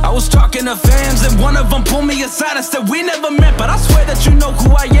 I was talking to fans and one of them pulled me aside and said we never met, but I swear that you know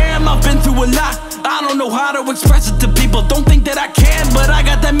who I am. I've been through a lot, I don't know how to express it to people. Don't think that I can, but I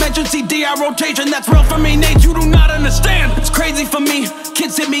got that Metro CDI rotation that's real for me, Nate, you do not understand. It's crazy for me,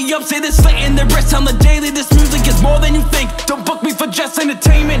 kids hit me up, say this slating their wrists on the daily. This music is more than you think, don't book me for just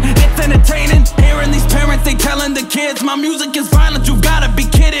entertainment. It's entertaining, hearing these parents, they telling the kids my music is violent, you gotta be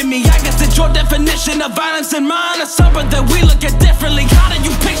kidding me. I guess it's your definition of violence and mine, or something that we look at differently. How do you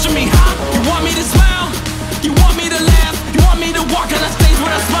picture me, huh? You want me to smile? You want me to laugh? You want me to walk on a stage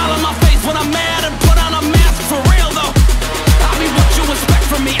with a smile on my face when I'm mad and put on a mask? For real though, I'll be what you expect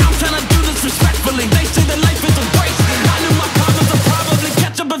from me. I'm trying to do this respectfully. They say that life is a race, I knew my problems would probably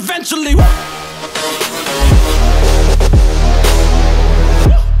catch up eventually.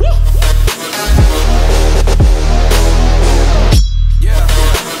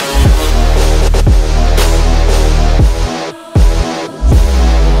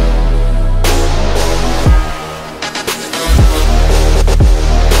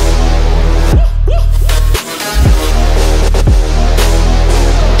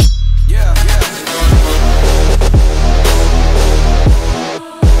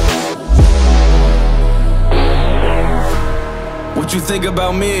 What you think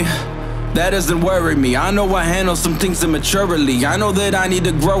about me? That doesn't worry me. I know I handle some things immaturely. I know that I need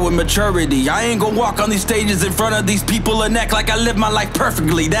to grow with maturity. I ain't gonna walk on these stages in front of these people and act like I live my life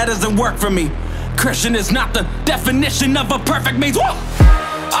perfectly. That doesn't work for me. Christian is not the definition of a perfect means. Woo!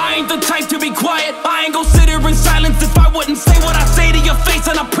 I ain't the type to be quiet. I ain't gon' sit here in silence if I wouldn't say what I say to your face,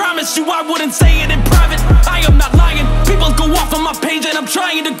 and I promise you I wouldn't say it in private. I am not lying. People go off on my page and I'm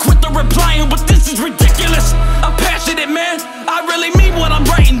trying to quit the replying, but this is ridiculous. I'm passionate, man. I really mean what I'm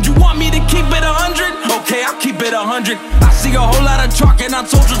writing. You want me to keep it 100? Okay, I'll keep it 100. I see a whole lot of talking on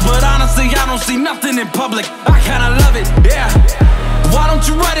socials, but honestly I don't see nothing in public. I kinda love it, yeah. Why don't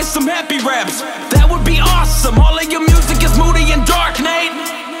you write us some happy raps? That would be awesome. All of your music is moody and dark, Nate.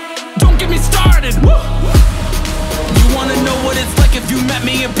 Don't get me started. Woo! You wanna know what it's like if you met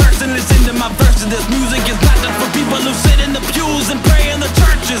me in person? Listen to my verses. This music is not just for people who sit in the pews and pray in the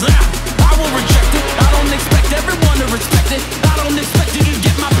churches. I will reject it. I don't expect everyone to respect it. I don't expect you to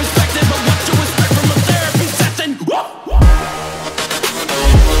get my perspective, but what you expect from a therapy session? Woo!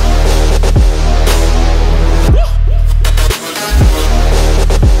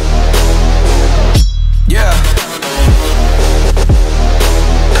 Yeah.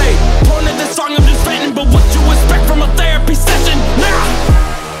 Hey, point at this song, I'm just venting, but what you expect from a therapy session? Nah.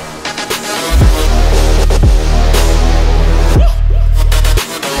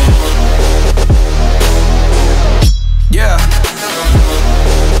 Yeah.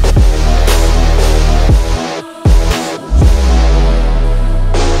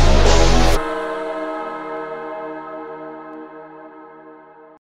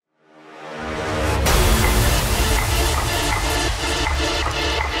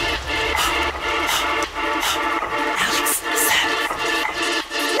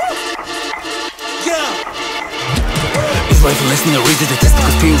 Listening to read the test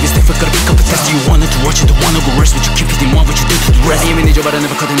because previous they forgot to pick up a test. You wanted to watch it, don't wanna go rest, but you keep it in mind what you do to the rest. I am in a job but I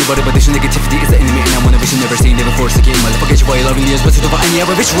never cut anybody, but this negativity is the enemy, and I wanna vision never seen, never forsaken. My life, I get you by loving years, but it's over any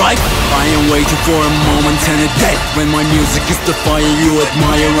other bitch, right? I am waiting for a moment and a day when my music is the fire you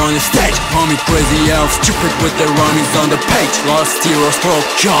admire on the stage. Call me crazy elf, stupid with the rhymings on the page. Lost heroes,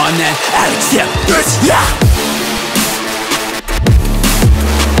 Prokyon and Alex, yeah, this, yeah.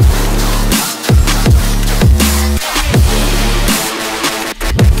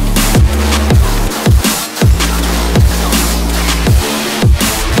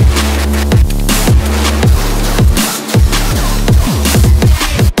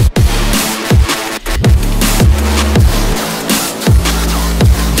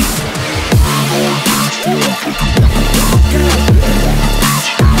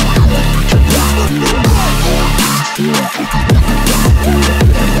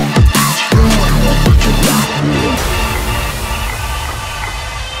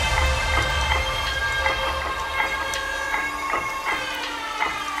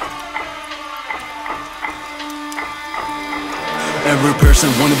 Every person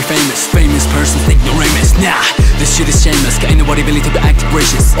wanna be famous. Famous persons think ignoramus. Nah, this shit is shameless. Got anybody willing to be active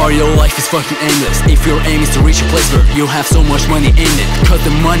gracious? Or your life is fucking aimless. If your aim is to reach a place where you have so much money in it, cause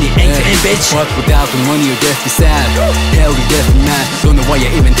the money ain't the aim, bitch. But without the money you're death be sad. Hell, you death be mad. Don't know why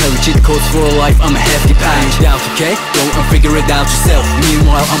I even tell you cheat codes for life. I'm a hefty package. Doubt, okay? Go and figure it out yourself.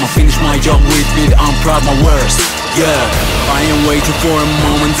 Meanwhile, I'ma finish my job with me. I'm proud my worst. Yeah, I am waiting for a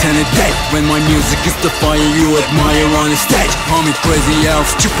moment and a day when my music is the fire you admire on the stage. Call me crazy and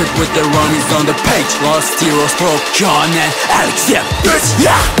stupid with their rhymes on the page. Lost heroes, Prokyon and Alexia, bitch,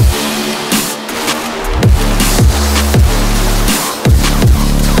 yeah!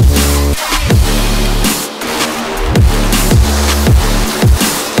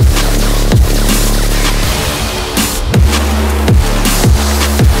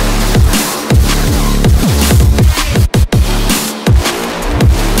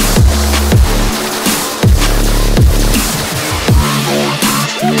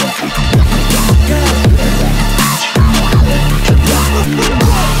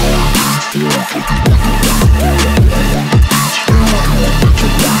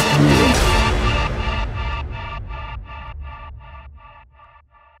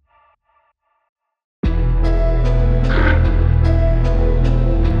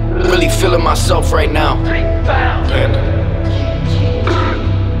 Feeling myself right now. Panda.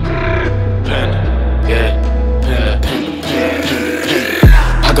 Yeah. Panda.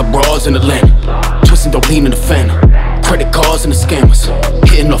 I got bras in the land, twisting dope lean in the phantom. Credit cards and the scammers,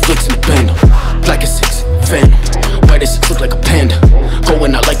 hitting off flicks in the bando. Black as 6, phantom. White as 6, look like a panda.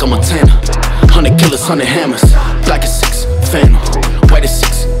 Going out like a Montana. 100 killers, 100 hammers. Black as 6, phantom. White as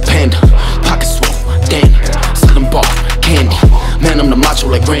 6, panda. Pockets swole, Danny. Selling ball, candy. Man, I'm the macho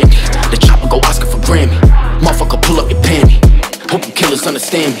like Randy. The chopper go Oscar for Grammy. Motherfucker, pull up your panty. Hope you killers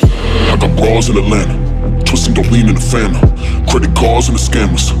understand me. I got bras in Atlanta, twisting dope lean in the phantom. Credit cards and the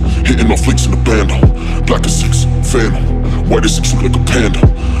scammers, hitting off flicks in the bando. Black as 6, phantom. White as 6, look like a panda.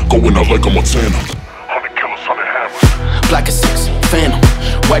 Going out like a Montana. 100 killers, 100 hammers. Black as 6, phantom.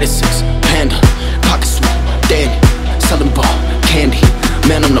 White as 6, panda. Pockets swole, Danny. Selling ball, candy.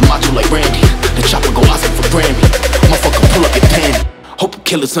 Man, I'm the macho like Randy. The chopper go Oscar for Grammy. Motherfucker, pull up your panty. Hope you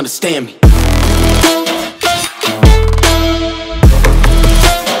killers understand me.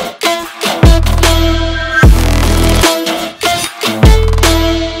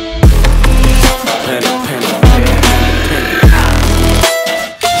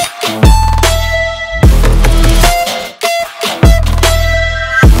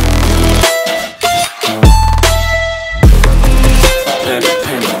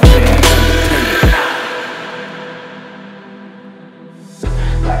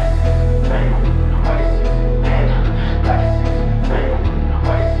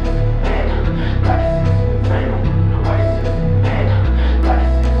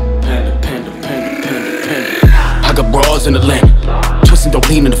 In Atlanta, twisting dope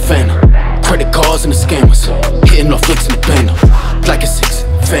lean in the phantom. Credit cards and the scammers, hitting off flicks in the bando. Black as 6,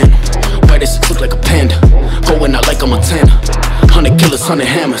 phantom. White as 6, look like a panda. Going out like a Montana. 100 killers, 100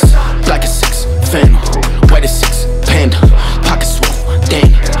 hammers. Black as 6, phantom. White as 6, panda. Pockets swole,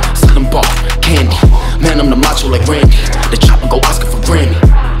 Danny. Selling ball, candy. Man, I'm the macho like Randy. The chopper go Oscar for Grammy.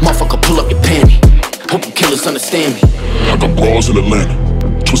 Motherfucker, pull up your panty. Hope you killers understand me. I got bras in Atlanta,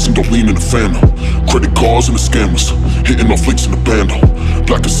 twisting dope lean in the phantom. Credit cards and the scammers, hitting off flicks in the bando.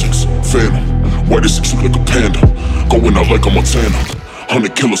 Black as 6, phantom. White as 6, look like a panda. Going out like a Montana.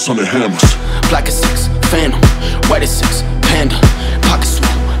 100 killers, 100 hammers. Black as 6, phantom. White as 6, panda. Pockets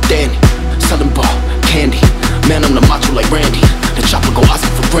swole, Danny. Selling ball, candy. Man, I'm the macho like Randy. The chopper go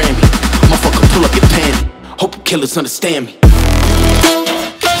Oscar for Grammy. Motherfucker, pull up your panty. Hope you killers understand me.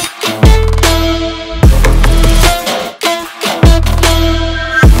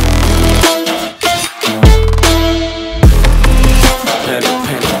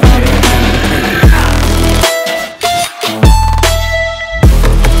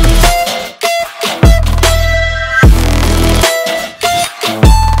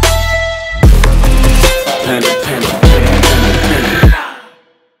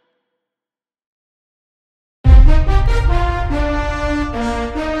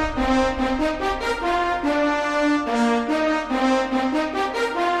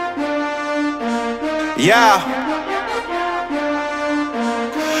 Yeah.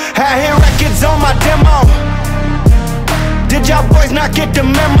 Had hit records on my demo. Did y'all boys not get the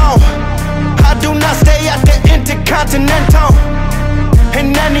memo? I do not stay at the Intercontinental,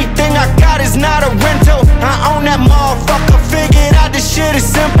 and anything I got is not a rental. I own that motherfucker, figured out this shit is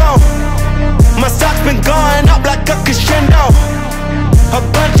simple. My stock's been going up like a crescendo. A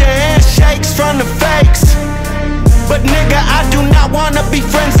bunch of handshakes from the fakes, but nigga, I do not wanna be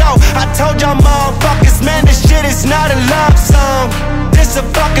friends, though. I told y'all motherfuckers, man, this shit is not a love song. This a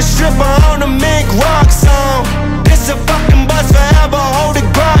fucking stripper on a mink rock song. This a fucking buzz forever, hold a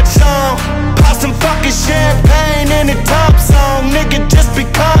grudge song. Pop some fucking champagne in the top song, nigga, just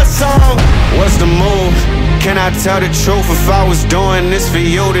because song. What's the move? Can I tell the truth? If I was doing this for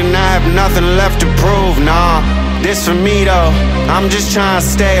you, then I have nothing left to prove, nah. This for me though, I'm just trying to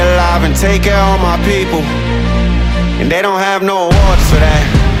stay alive and take care of my people. and they don't have no awards for that.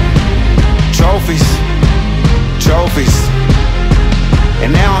 Trophies, trophies,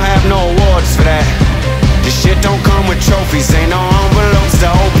 and they don't have no awards for that. This shit don't come with trophies, ain't no envelopes to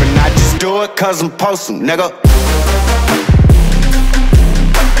open. I just do it cause I'm posting, nigga.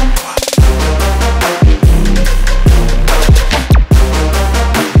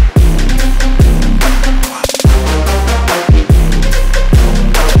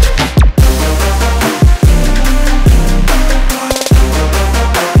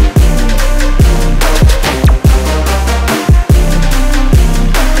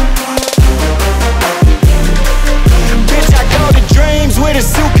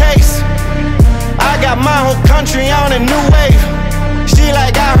 On a new wave. She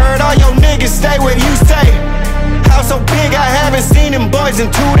like, I heard all your niggas stay where you stay. House so big I haven't seen them boys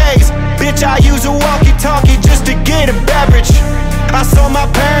in 2 days. Bitch, I use a walkie-talkie just to get a beverage. I saw my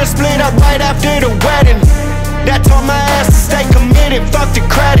parents split up right after the wedding. That told my ass to stay committed, fuck the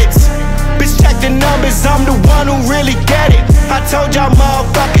credits. Bitch, check the numbers, I'm the one who really get it. I told y'all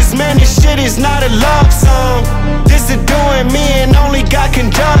motherfuckers, man, this shit is not a love song. This is doing me and only God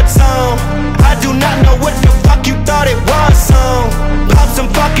can judge song. I do not know what the fuck you thought it was song. Pop some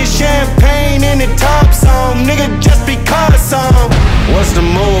fucking champagne in the tub song, nigga, just because song. What's the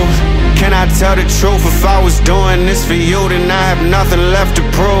move? Can I tell the truth? If I was doing this for you, then I have nothing left to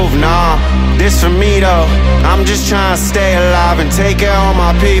prove. Nah, this for me though. I'm just trying to stay alive and take care of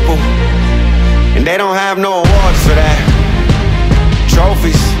my people, and they don't have no awards for that.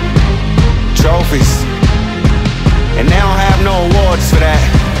 Trophies, trophies, and they don't have no awards for that.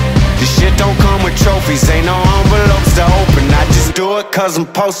 This shit don't come with trophies, ain't no envelopes to open. I just do it cause I'm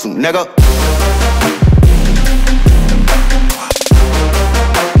posting, nigga.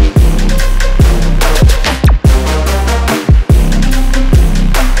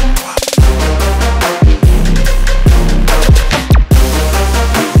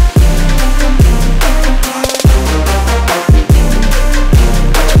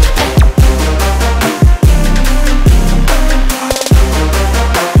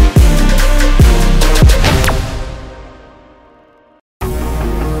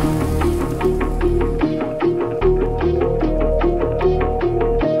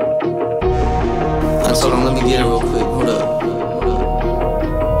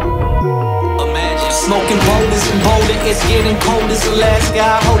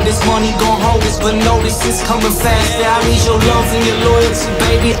 Coming faster, I need your love and your loyalty,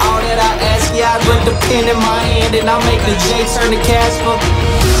 baby. All that I ask, yeah, I grip the pen in my hand and I make the J turn to Casper.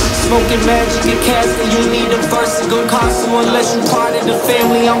 Smoking magic and casting, you need a verse to go constant. Unless you part of the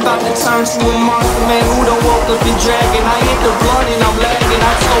family, I'm about to turn to a monster, man. Who done woke up the dragon? I hit the blunt and I'm lagging.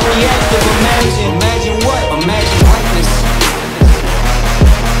 I told Reaktive, imagine, imagine what? Imagine greatness.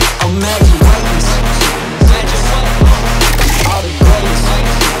 Imagine greatness. Imagine what? All the greatest.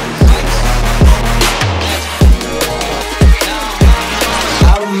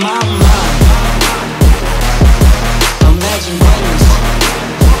 My mind. Imagine greatness.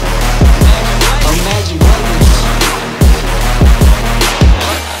 Imagine greatness.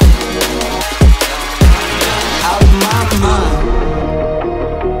 Out of my mind.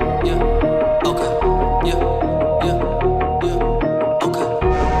 Yeah. Okay. Yeah. Okay.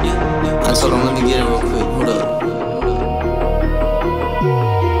 Yeah. I told him, let me get it real quick. Hold up.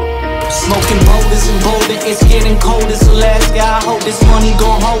 Smoking boulders and boulder, it's getting cold as Alaska. I hope this money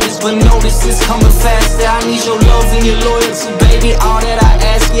gon' hold us, but notice it's coming faster. I need your love and your loyalty, baby. All that I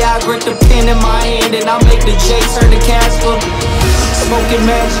ask, yeah, I grip the pen in my hand and I make the J turn to Casper. Smoking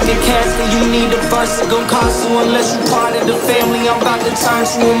magic and casting, you need a verse to go constant. Unless you part of the family, I'm about to turn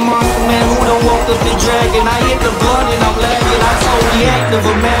to a monster, man. Who done woke up the dragon? I hit the blunt and I'm lagging. I told Reaktive,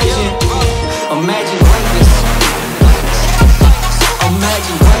 imagine, imagine greatness.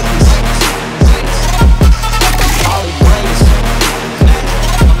 Imagine greatness.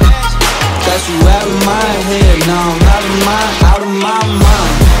 Got you out of my head, now I'm out of my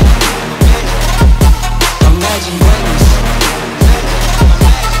mind. Imagine greatness.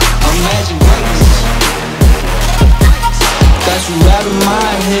 Imagine greatness. Got you out of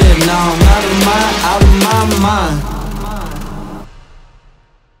my head, now I'm out of my mind.